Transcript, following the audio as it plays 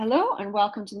Hello and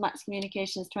welcome to the Max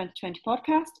Communications 2020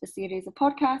 podcast, a series of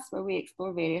podcasts where we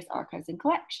explore various archives and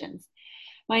collections.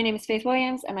 My name is Faith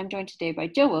Williams and I'm joined today by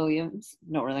Joe Williams,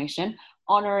 no relation,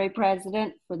 Honorary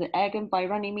President for the Egham by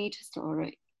Runnymede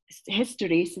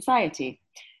History Society.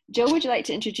 Joe, would you like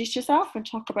to introduce yourself and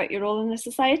talk about your role in the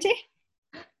society?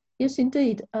 Yes,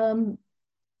 indeed.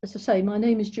 As I say, my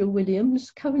name is Joe Williams,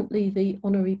 currently the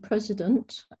Honorary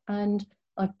President, and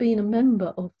I've been a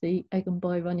member of the Egham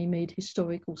by Runnymede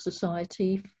Historical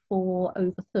Society for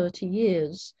over 30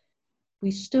 years.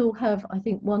 We still have, I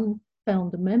think, one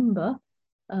founder member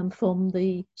from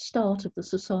the start of the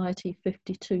society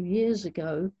 52 years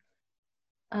ago.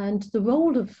 And the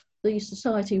role of the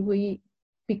society,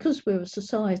 because we're a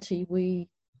society, we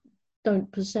don't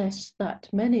possess that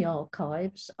many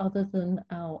archives other than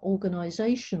our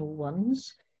organisational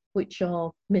ones, which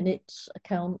are minutes,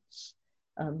 accounts,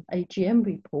 AGM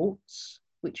reports,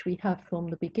 which we have from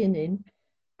the beginning.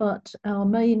 But our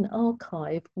main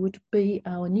archive would be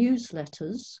our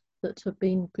newsletters that have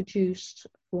been produced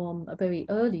from a very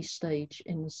early stage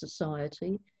in the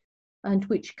society and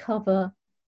which cover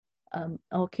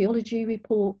archaeology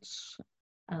reports,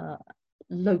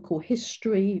 local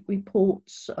history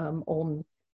reports on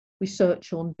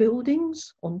research on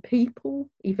buildings, on people,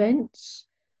 events,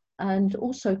 and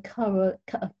also cover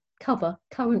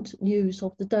current news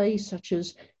of the day, such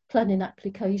as planning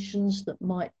applications that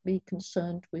might be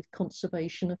concerned with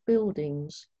conservation of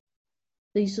buildings.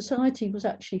 The society was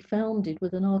actually founded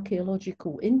with an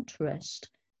archaeological interest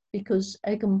because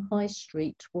Egham High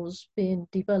Street was being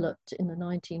developed in the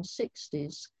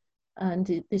 1960s,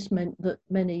 and this meant that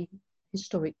many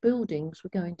historic buildings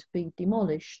were going to be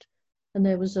demolished, and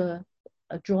there was a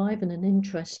drive and an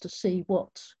interest to see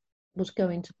what was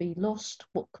going to be lost,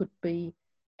 what could be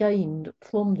gained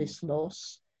from this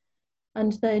loss.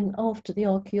 And then after the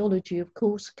archaeology, of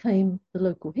course, came the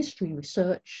local history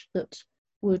research that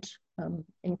would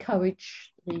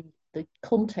encourage the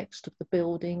context of the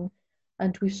building,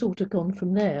 and we've sort of gone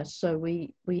from there. So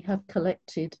we have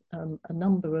collected a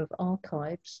number of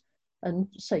archives, and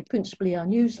say principally our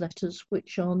newsletters,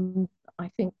 which I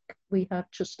think we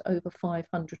have just over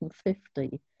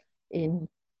 550 in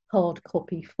hard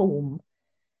copy form.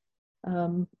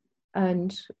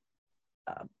 And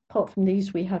apart from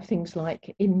these, we have things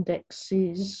like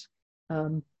indexes,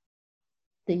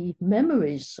 the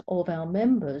memories of our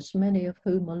members, many of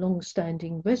whom are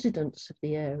long-standing residents of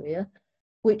the area,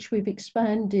 which we've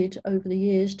expanded over the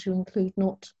years to include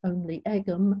not only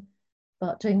Egham,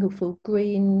 but Englefield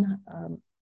Green,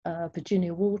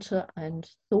 Virginia Water and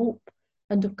Thorpe,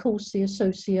 and of course the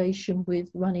association with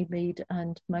Runnymede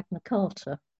and Magna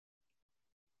Carta.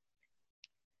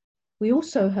 We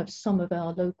also have some of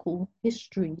our local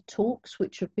history talks,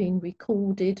 which have been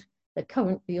recorded. They're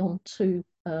currently on two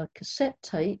cassette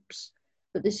tapes,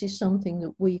 but this is something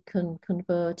that we can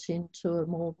convert into a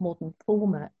more modern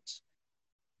format.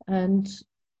 And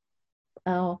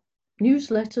our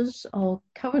newsletters are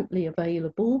currently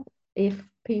available if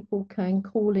people can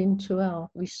call into our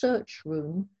research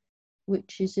room,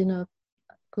 which is in a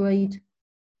grade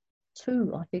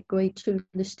 2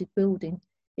 listed building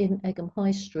in Egham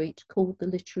High Street called the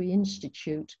Literary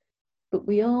Institute. But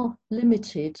we are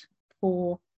limited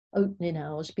for opening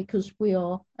hours because we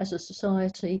are, as a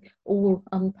society, all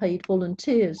unpaid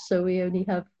volunteers, so we only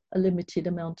have a limited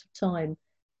amount of time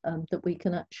that we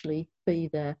can actually be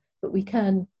there. But we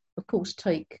can, of course,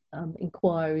 take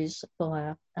inquiries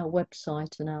via our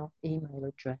website and our email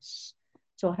address.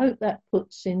 So I hope that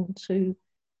puts into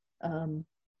the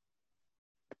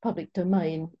public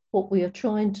domain what we are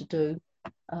trying to do,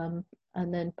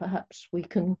 and then perhaps we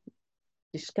can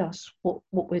discuss what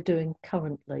we're doing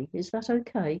currently. Is that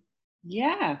okay?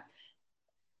 Yeah.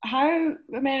 How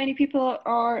many people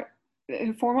are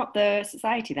who form up the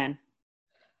society then?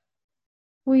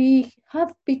 We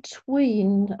have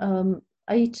between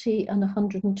 80 and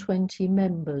 120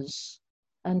 members,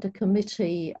 and a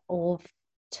committee of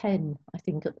 10, I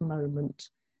think, at the moment,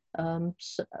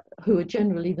 who are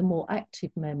generally the more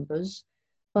active members.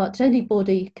 But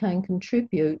anybody can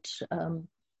contribute, and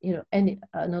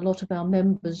a lot of our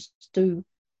members do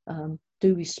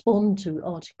respond to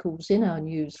articles in our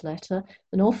newsletter,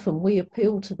 and often we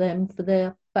appeal to them for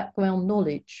their background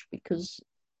knowledge, because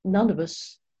none of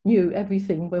us knew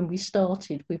everything when we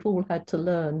started. We've all had to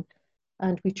learn,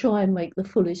 and we try and make the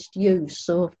fullest use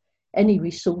of any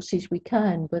resources we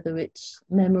can, whether it's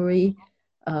memory,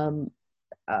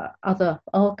 other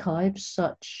archives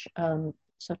such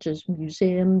as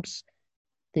museums,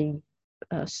 the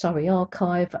Surrey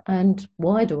Archive, and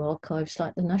wider archives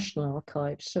like the National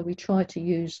Archives. So we try to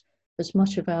use as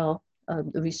much of our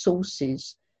the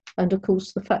resources And of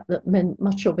course, the fact that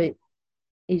much of it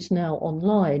is now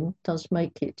online does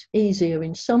make it easier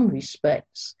in some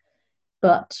respects.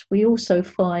 But we also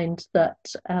find that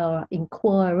our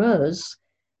inquirers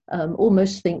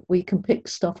almost think we can pick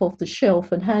stuff off the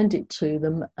shelf and hand it to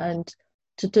them, and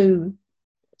to do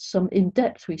some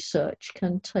in-depth research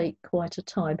can take quite a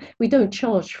time. We don't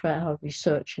charge for our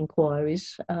research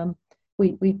inquiries.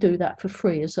 We do that for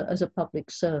free as a public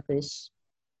service.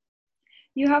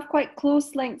 You have quite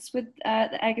close links with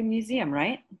the Egham Museum,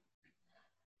 right?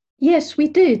 Yes, we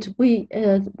did. We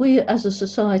as a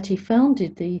society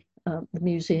founded the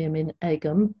museum in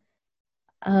Egham,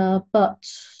 but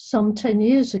some 10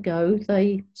 years ago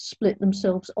they split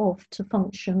themselves off to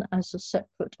function as a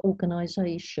separate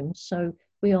organisation. So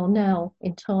we are now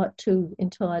two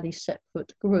entirely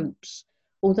separate groups,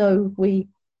 although we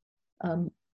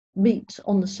meet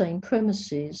on the same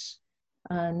premises,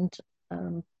 and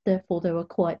therefore there are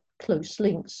quite close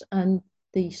links, and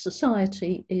the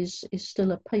society is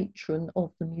still a patron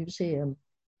of the museum.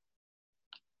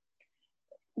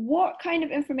 What kind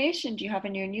of information do you have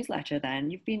in your newsletter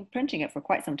then? You've been printing it for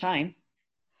quite some time.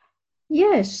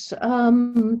 Yes,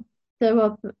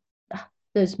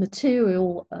 there's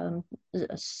material.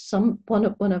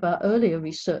 One of our earlier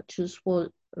researchers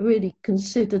really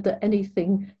considered that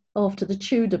anything after the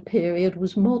Tudor period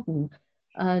was modern,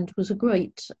 and was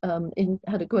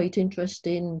had a great interest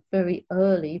in very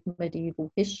early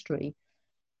medieval history.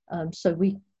 So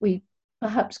we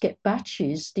perhaps get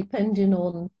batches, depending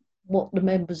on what the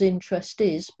member's interest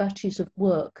is, batches of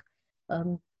work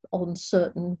on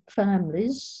certain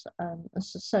families,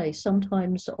 as I say,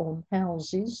 sometimes on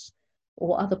houses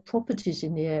or other properties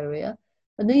in the area.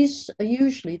 And these are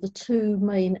usually the two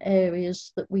main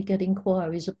areas that we get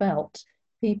inquiries about: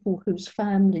 people whose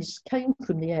families came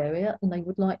from the area and they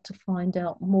would like to find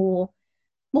out more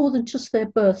than just their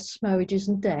births, marriages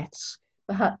and deaths,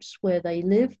 perhaps where they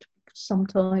lived.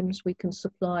 Sometimes we can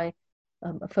supply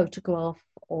a photograph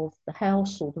of the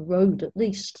house or the road, at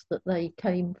least, that they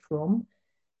came from.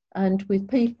 And with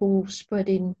people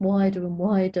spreading wider and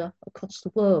wider across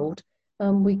the world,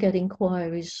 we get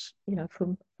inquiries,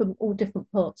 from all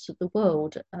different parts of the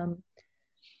world.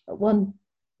 On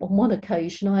one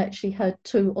occasion, I actually had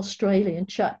two Australian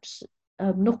chaps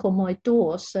knock on my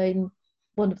door, saying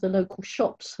one of the local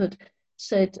shops had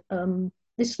said,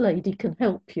 "This lady can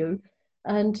help you,"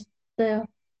 and their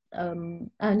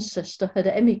ancestor had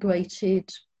emigrated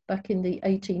back in the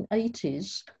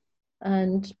 1880s,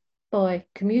 and by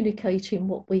communicating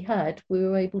what we had, we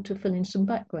were able to fill in some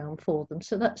background for them.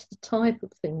 So that's the type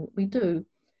of thing that we do.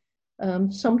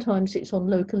 Sometimes it's on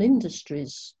local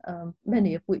industries,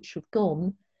 many of which have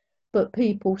gone, but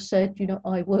people said,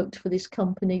 I worked for this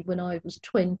company when I was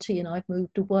 20 and I've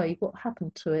moved away. What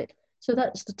happened to it? So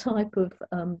that's the type of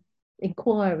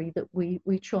inquiry that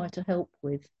we try to help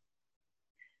with.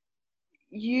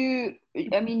 You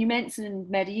mentioned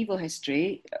medieval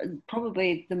history.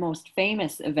 Probably the most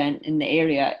famous event in the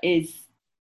area is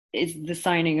the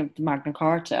signing of the Magna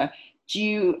Carta. Do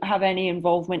you have any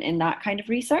involvement in that kind of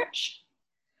research?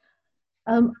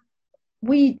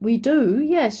 We do,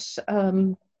 yes.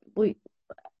 In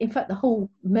fact, the whole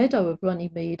meadow of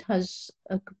Runnymede has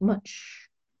a much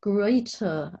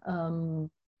greater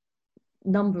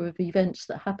number of events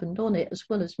that happened on it, as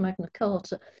well as Magna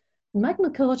Carta. Magna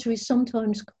Carta is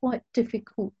sometimes quite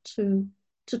difficult to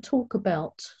talk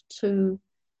about, to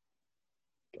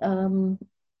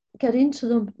get into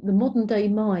the modern day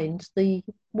mind,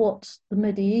 what the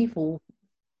medieval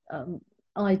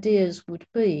ideas would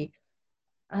be.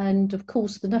 And of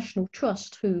course, the National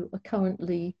Trust, who are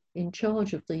currently in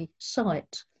charge of the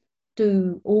site,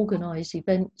 do organise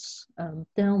events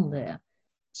down there,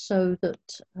 so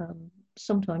that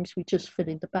sometimes we just fill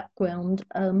in the background.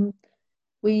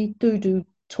 We do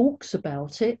talks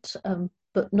about it,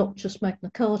 but not just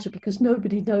Magna Carta, because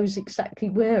nobody knows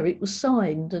exactly where it was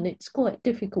signed, and it's quite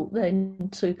difficult then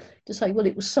to say, well,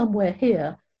 it was somewhere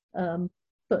here,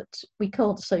 but we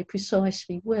can't say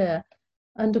precisely where.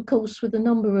 And of course, with the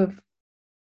number of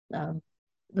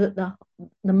the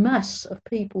mass of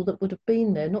people that would have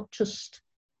been there, not just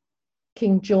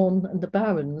King John and the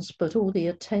barons, but all the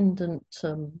attendant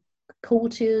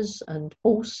courtiers and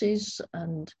horses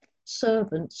and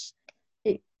servants,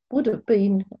 it would have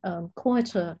been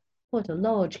quite a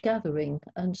large gathering,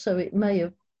 and so it may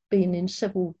have been in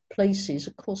several places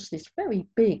across this very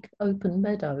big open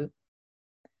meadow.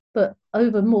 But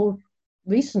over more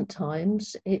recent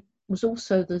times, it was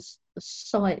also the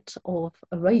site of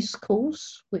a race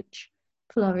course, which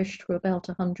flourished for about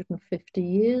 150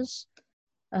 years.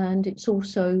 And it's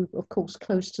also, of course,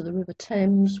 close to the River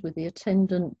Thames, with the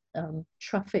attendant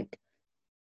traffic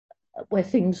where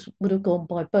things would have gone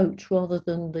by boat rather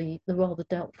than the rather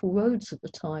doubtful roads at the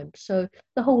time. So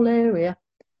the whole area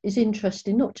is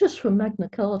interesting, not just from Magna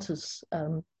Carta's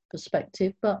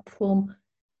perspective, but from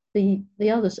the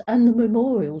others and the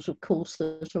memorials, of course,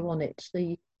 that are on it.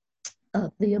 The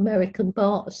American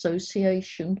Bar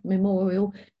Association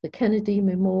Memorial, the Kennedy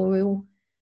Memorial.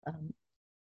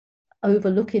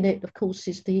 Overlooking it, of course,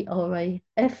 is the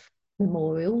RAF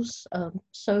memorials.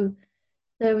 So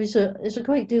there's a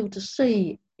great deal to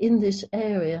see in this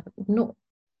area, not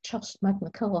just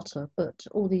Magna Carta, but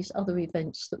all these other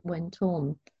events that went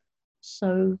on.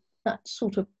 So that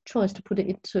sort of tries to put it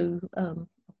into a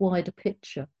wider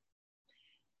picture.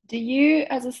 Do you,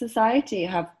 as a society,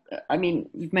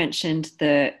 you've mentioned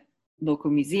the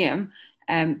local museum,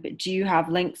 but do you have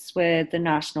links with the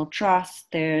National Trust?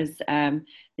 There's the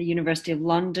University of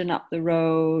London up the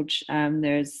road,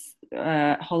 there's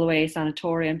Holloway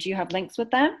Sanatorium. Do you have links with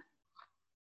them?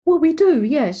 Well, we do,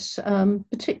 yes.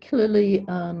 Particularly,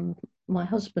 my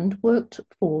husband worked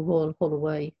for Royal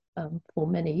Holloway for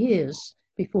many years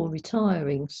before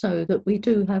retiring, so that we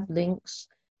do have links,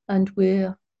 and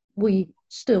we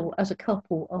still, as a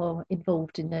couple, are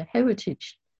involved in their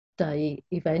Heritage Day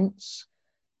events,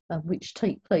 which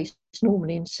take place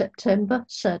normally in September,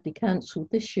 sadly cancelled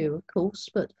this year, of course,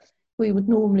 but we would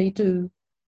normally do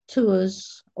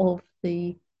tours of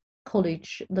the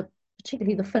college,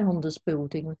 particularly the Founders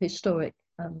Building, the historic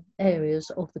areas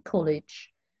of the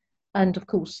college. And of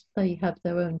course, they have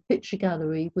their own picture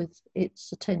gallery with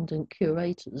its attendant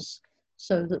curators.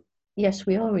 So that, yes,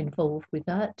 we are involved with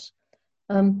that.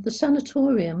 The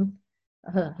sanatorium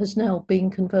has now been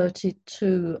converted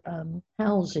to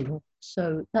housing,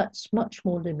 so that's much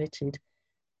more limited.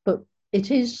 But it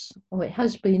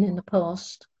has been in the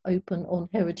past open on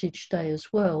Heritage Day as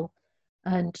well,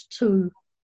 and 2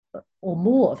 or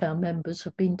more of our members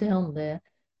have been down there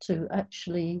to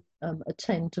actually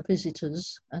attend to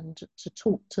visitors and to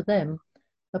talk to them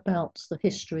about the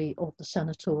history of the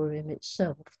sanatorium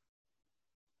itself.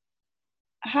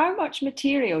 How much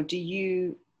material do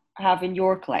you have in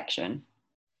your collection?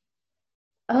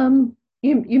 You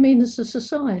mean as a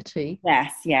society?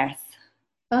 Yes, yes.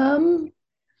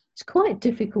 It's quite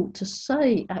difficult to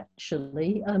say,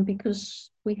 actually,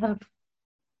 because we have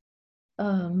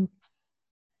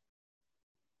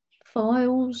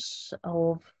files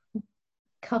of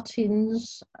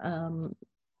cut-ins,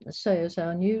 say as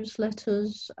our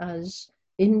newsletters, as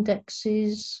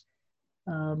indexes,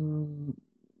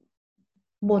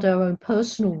 what our own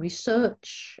personal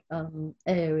research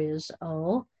areas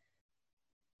are.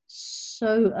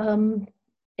 So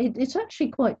it's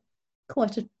actually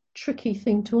quite a tricky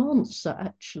thing to answer,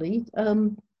 actually,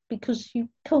 because you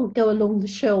can't go along the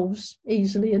shelves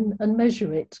easily and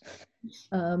measure it.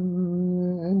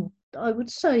 I would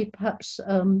say perhaps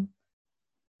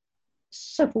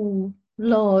several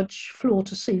large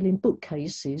floor-to-ceiling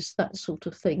bookcases, that sort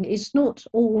of thing. It's not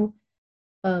all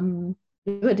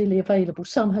readily available.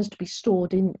 Some has to be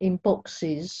stored in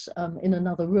boxes in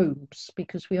another rooms,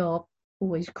 because we are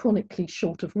always chronically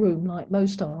short of room, like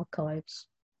most archives.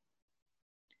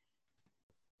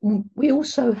 We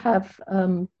also have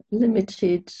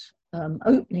limited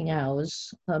opening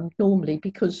hours, normally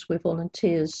because we're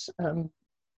volunteers.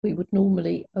 We would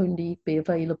normally only be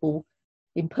available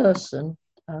in person,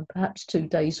 perhaps 2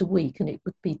 days a week, and it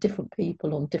would be different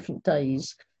people on different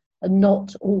days and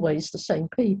not always the same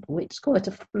people. It's quite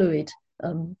a fluid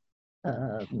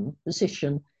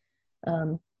position,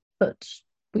 but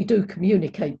we do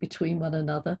communicate between one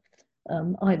another,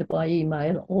 either by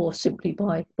email or simply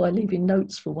by leaving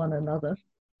notes for one another.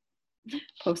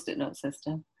 Post-it note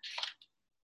system.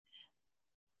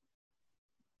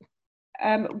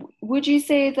 Would you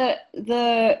say that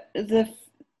the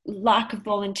lack of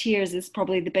volunteers is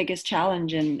probably the biggest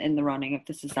challenge in the running of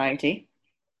the society?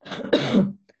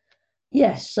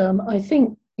 Yes, I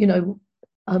think,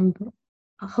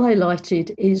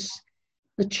 highlighted is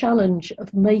the challenge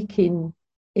of making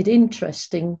it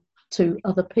interesting to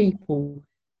other people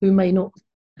who may not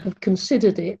have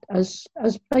considered it as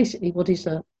basically what is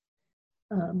a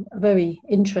very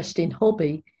interesting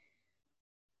hobby.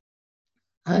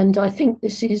 And I think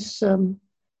this is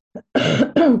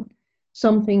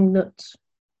something that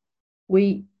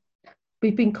we've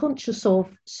been conscious of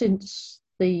since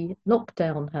the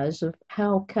lockdown has, of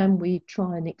how can we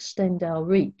try and extend our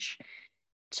reach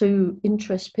to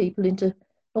interest people into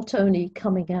not only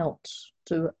coming out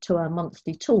to our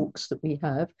monthly talks that we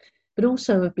have, but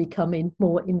also of becoming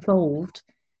more involved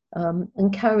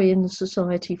and carrying the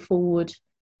society forward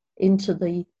into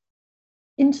the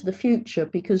future,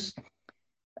 because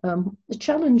the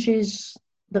challenges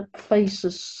that face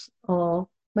us are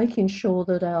making sure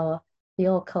that the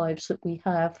archives that we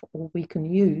have or we can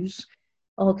use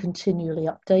are continually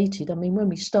updated. I mean, when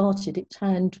we started, it's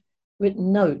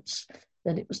handwritten notes,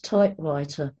 then it was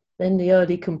typewriter, then the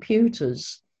early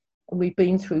computers, and we've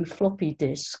been through floppy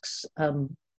disks,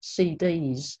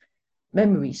 CDs,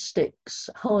 memory sticks,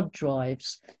 hard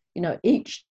drives. You know,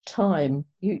 each time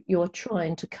you're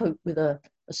trying to cope with a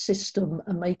system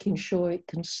and making sure it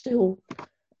can still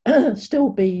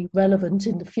be relevant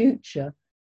in the future,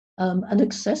 and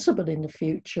accessible in the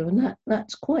future. And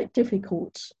that's quite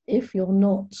difficult if you're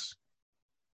not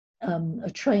a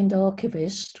trained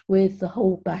archivist with the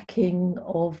whole backing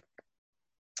of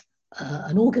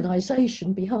an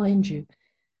organisation behind you.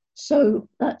 So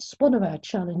that's one of our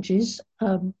challenges.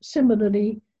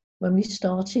 Similarly, when we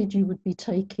started, you would be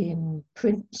taking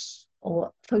prints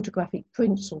or photographic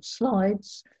prints or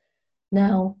slides.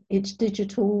 Now it's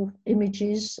digital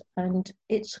images, and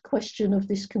it's a question of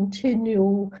this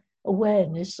continual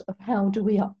awareness of how do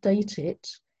we update it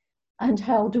and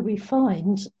how do we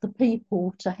find the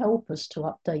people to help us to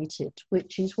update it,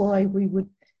 which is why we would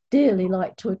dearly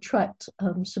like to attract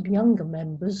some younger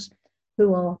members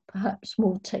who are perhaps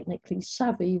more technically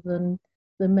savvy than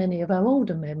many of our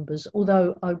older members,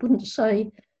 although I wouldn't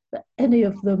say that any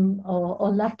of them are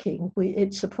lacking.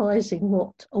 It's surprising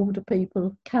what older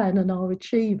people can and are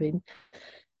achieving.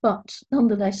 But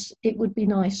nonetheless, it would be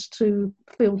nice to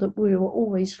feel that we are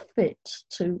always fit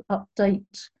to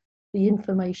update the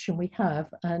information we have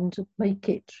and make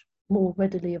it more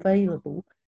readily available.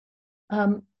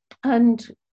 And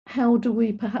how do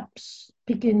we perhaps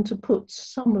begin to put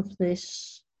some of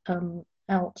this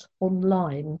out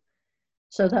online?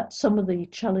 So that's some of the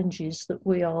challenges that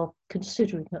we are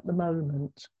considering at the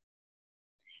moment.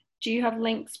 Do you have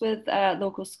links with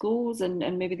local schools and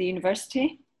maybe the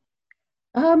university?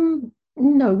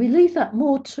 No, we leave that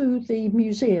more to the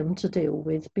museum to deal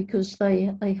with, because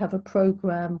they have a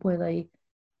programme where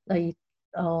they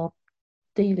are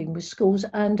dealing with schools,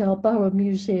 and our borough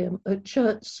museum at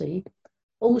Chertsey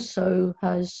also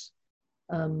has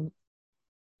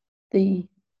the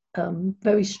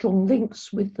very strong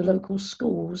links with the local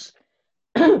schools.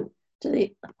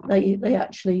 They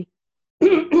actually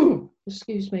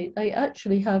excuse me, they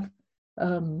actually have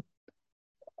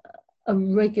a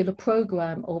regular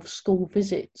programme of school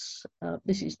visits.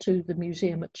 This is to the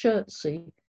museum at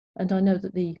Chertsey, and I know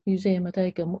that the museum at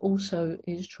Egham also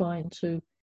is trying to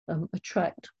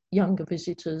attract younger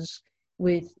visitors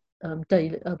with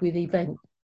with events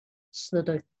that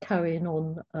are carrying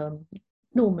on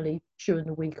normally during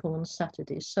the week or on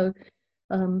Saturdays. So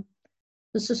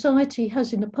the society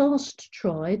has in the past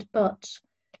tried, but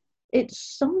it's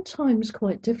sometimes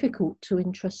quite difficult to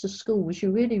interest the schools.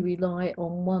 You really rely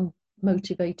on one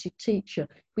motivated teacher.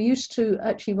 We used to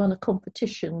actually run a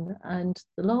competition, and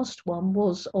the last one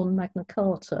was on Magna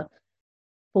Carta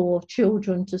for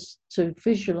children to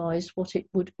visualise what it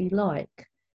would be like.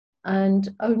 And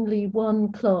only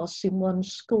one class in one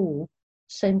school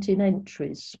sent in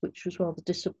entries, which was rather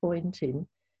disappointing.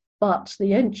 But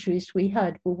the entries we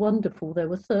had were wonderful. There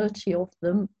were 30 of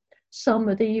them. Some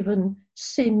had even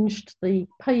singed the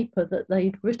paper that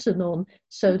they'd written on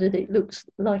so that it looks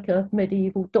like a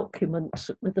medieval document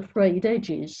with the frayed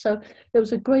edges. So there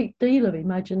was a great deal of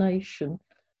imagination,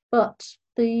 but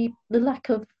the lack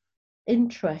of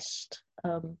interest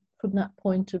from that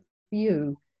point of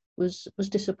view was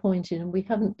disappointing, and we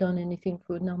haven't done anything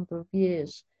for a number of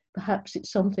years. Perhaps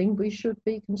it's something we should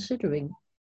be considering.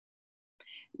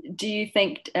 Do you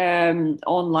think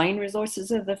online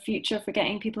resources are the future for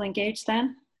getting people engaged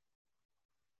then?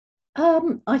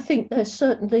 I think there's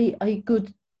certainly a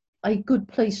good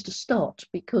place to start,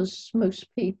 because most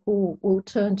people will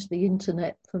turn to the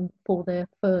internet for their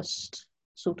first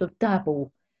sort of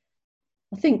dabble.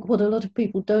 I think what a lot of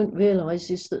people don't realise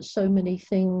is that so many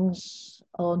things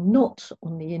are not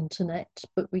on the internet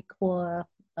but require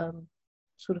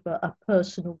sort of a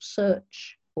personal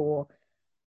search for.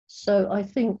 So I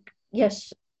think,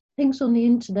 yes, things on the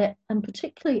internet, and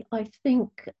particularly I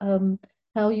think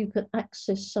how you can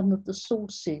access some of the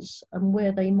sources and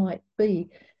where they might be,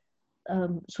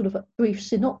 sort of a brief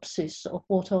synopsis of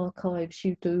what archives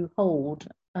you do hold.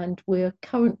 And we're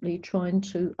currently trying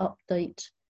to update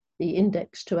the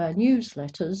index to our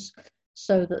newsletters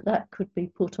so that could be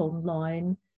put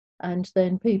online, and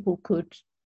then people could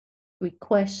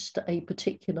request a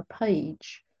particular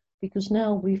page, because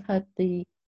now we've had the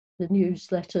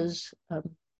newsletters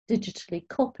digitally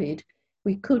copied.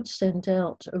 We could send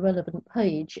out a relevant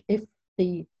page if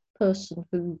the person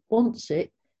who wants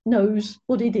it knows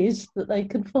what it is that they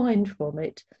can find from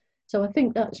it. So I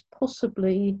think that's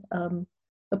possibly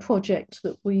a project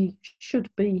that we should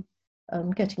be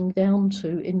getting down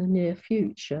to in the near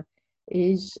future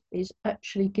is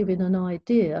actually giving an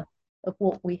idea of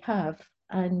what we have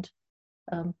and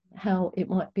how it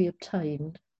might be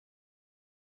obtained.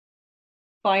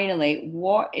 Finally,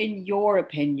 what, in your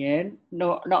opinion,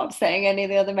 not upsetting any of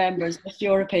the other members, just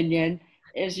your opinion,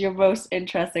 is your most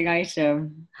interesting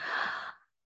item?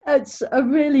 It's a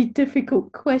really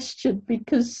difficult question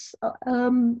because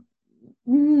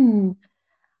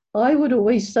I would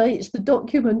always say it's the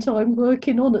document I'm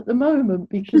working on at the moment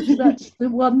because that's the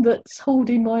one that's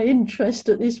holding my interest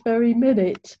at this very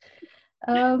minute.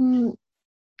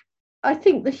 I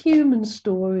think the human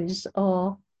stories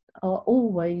are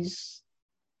always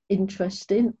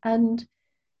interesting, and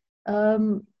I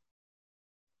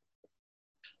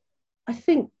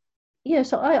think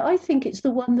yes, I think it's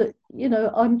the one that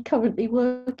I'm currently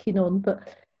working on. But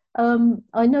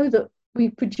I know that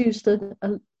we've produced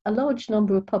a large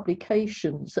number of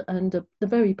publications, and the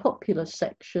very popular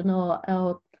section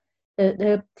are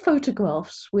they're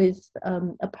photographs with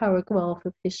a paragraph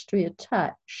of history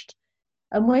attached.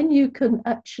 And when you can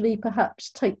actually perhaps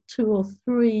take 2 or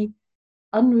 3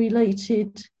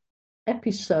 unrelated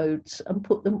episodes and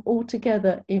put them all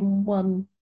together in one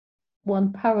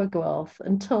paragraph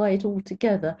and tie it all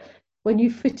together, when you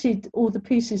fitted all the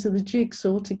pieces of the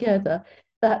jigsaw together,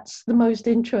 that's the most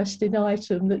interesting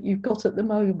item that you've got at the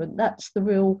moment. That's the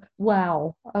real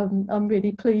wow. I'm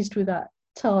really pleased with that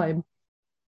time.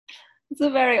 It's a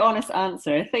very honest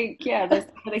answer. I think, yeah, there's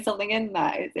definitely something in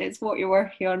that. It's what you're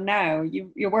working on now.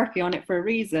 You're working on it for a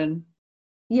reason.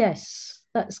 Yes,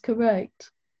 that's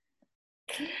correct.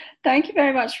 Thank you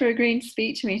very much for agreeing to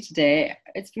speak to me today.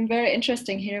 It's been very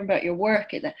interesting hearing about your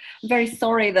work. I'm very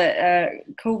sorry that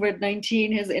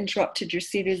COVID-19 has interrupted your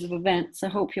series of events. I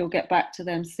hope you'll get back to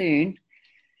them soon.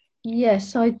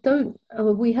 Yes, I don't.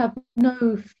 We have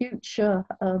no future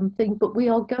thing, but we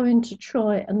are going to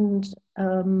try and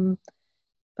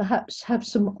perhaps have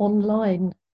some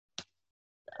online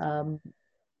um,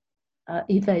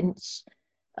 events,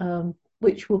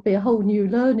 which will be a whole new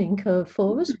learning curve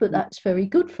for us. But that's very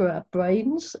good for our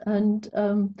brains, and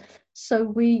so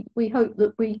we hope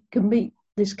that we can meet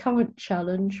this current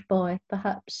challenge by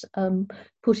perhaps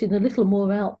putting a little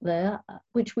more out there,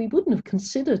 which we wouldn't have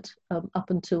considered up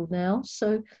until now.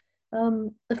 So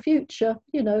the future,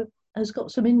 has got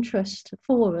some interest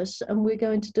for us, and we're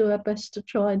going to do our best to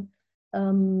try and,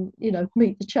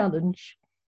 meet the challenge.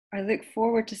 I look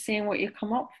forward to seeing what you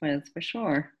come up with for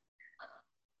sure.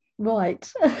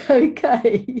 Right.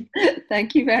 Okay.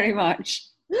 Thank you very much.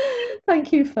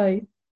 Thank you, Faith.